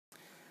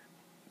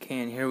Okay,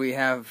 and here we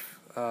have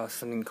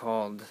something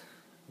called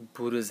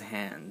Buddha's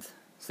Hand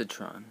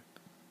Citron.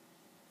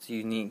 It's a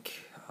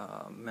unique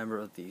member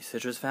of the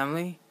citrus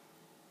family.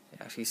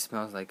 It actually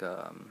smells like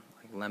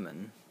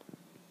lemon.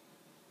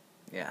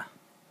 Yeah,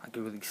 like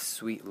a really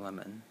sweet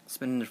lemon. It's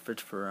been in the fridge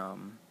for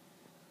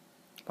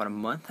about a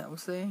month, I would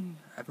say.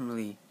 I haven't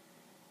really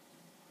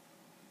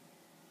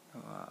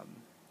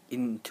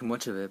eaten too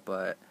much of it,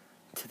 but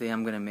today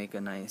I'm gonna make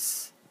a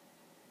nice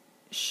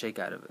shake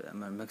out of it. I'm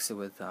gonna mix it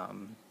with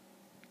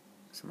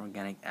some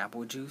organic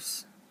apple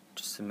juice,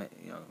 just to let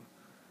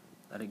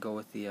it go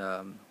with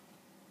the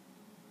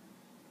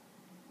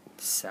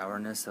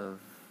sourness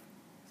of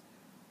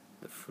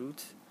the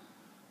fruit.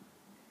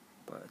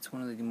 But it's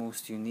one of the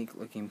most unique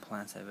looking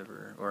plants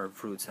or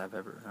fruits I've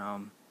ever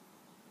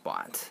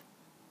bought.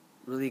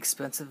 Really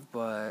expensive,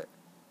 but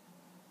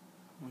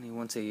only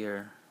once a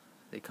year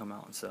they come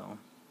out, so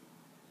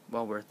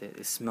well worth it.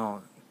 They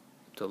smell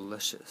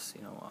delicious,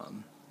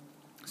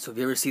 So if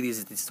you ever see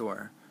these at the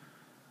store,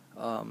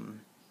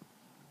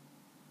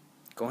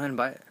 go ahead and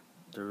buy it.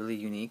 They're really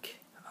unique.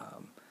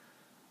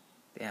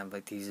 They have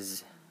like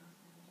these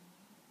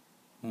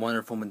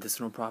wonderful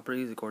medicinal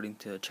properties according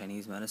to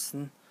Chinese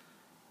medicine.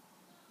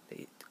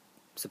 They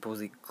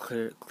supposedly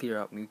clear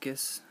out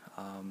mucus.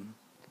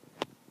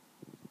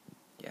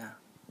 Yeah,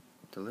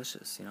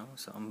 delicious,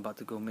 So I'm about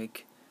to go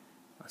make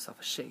myself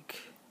a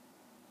shake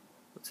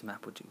with some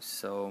apple juice.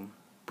 So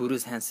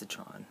Buddha's Hand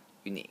Citron,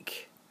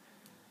 unique.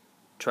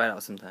 Try it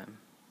out sometime.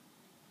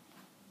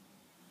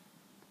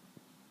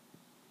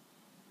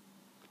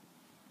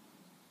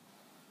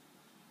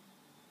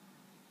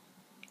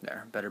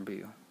 There, better be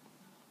you.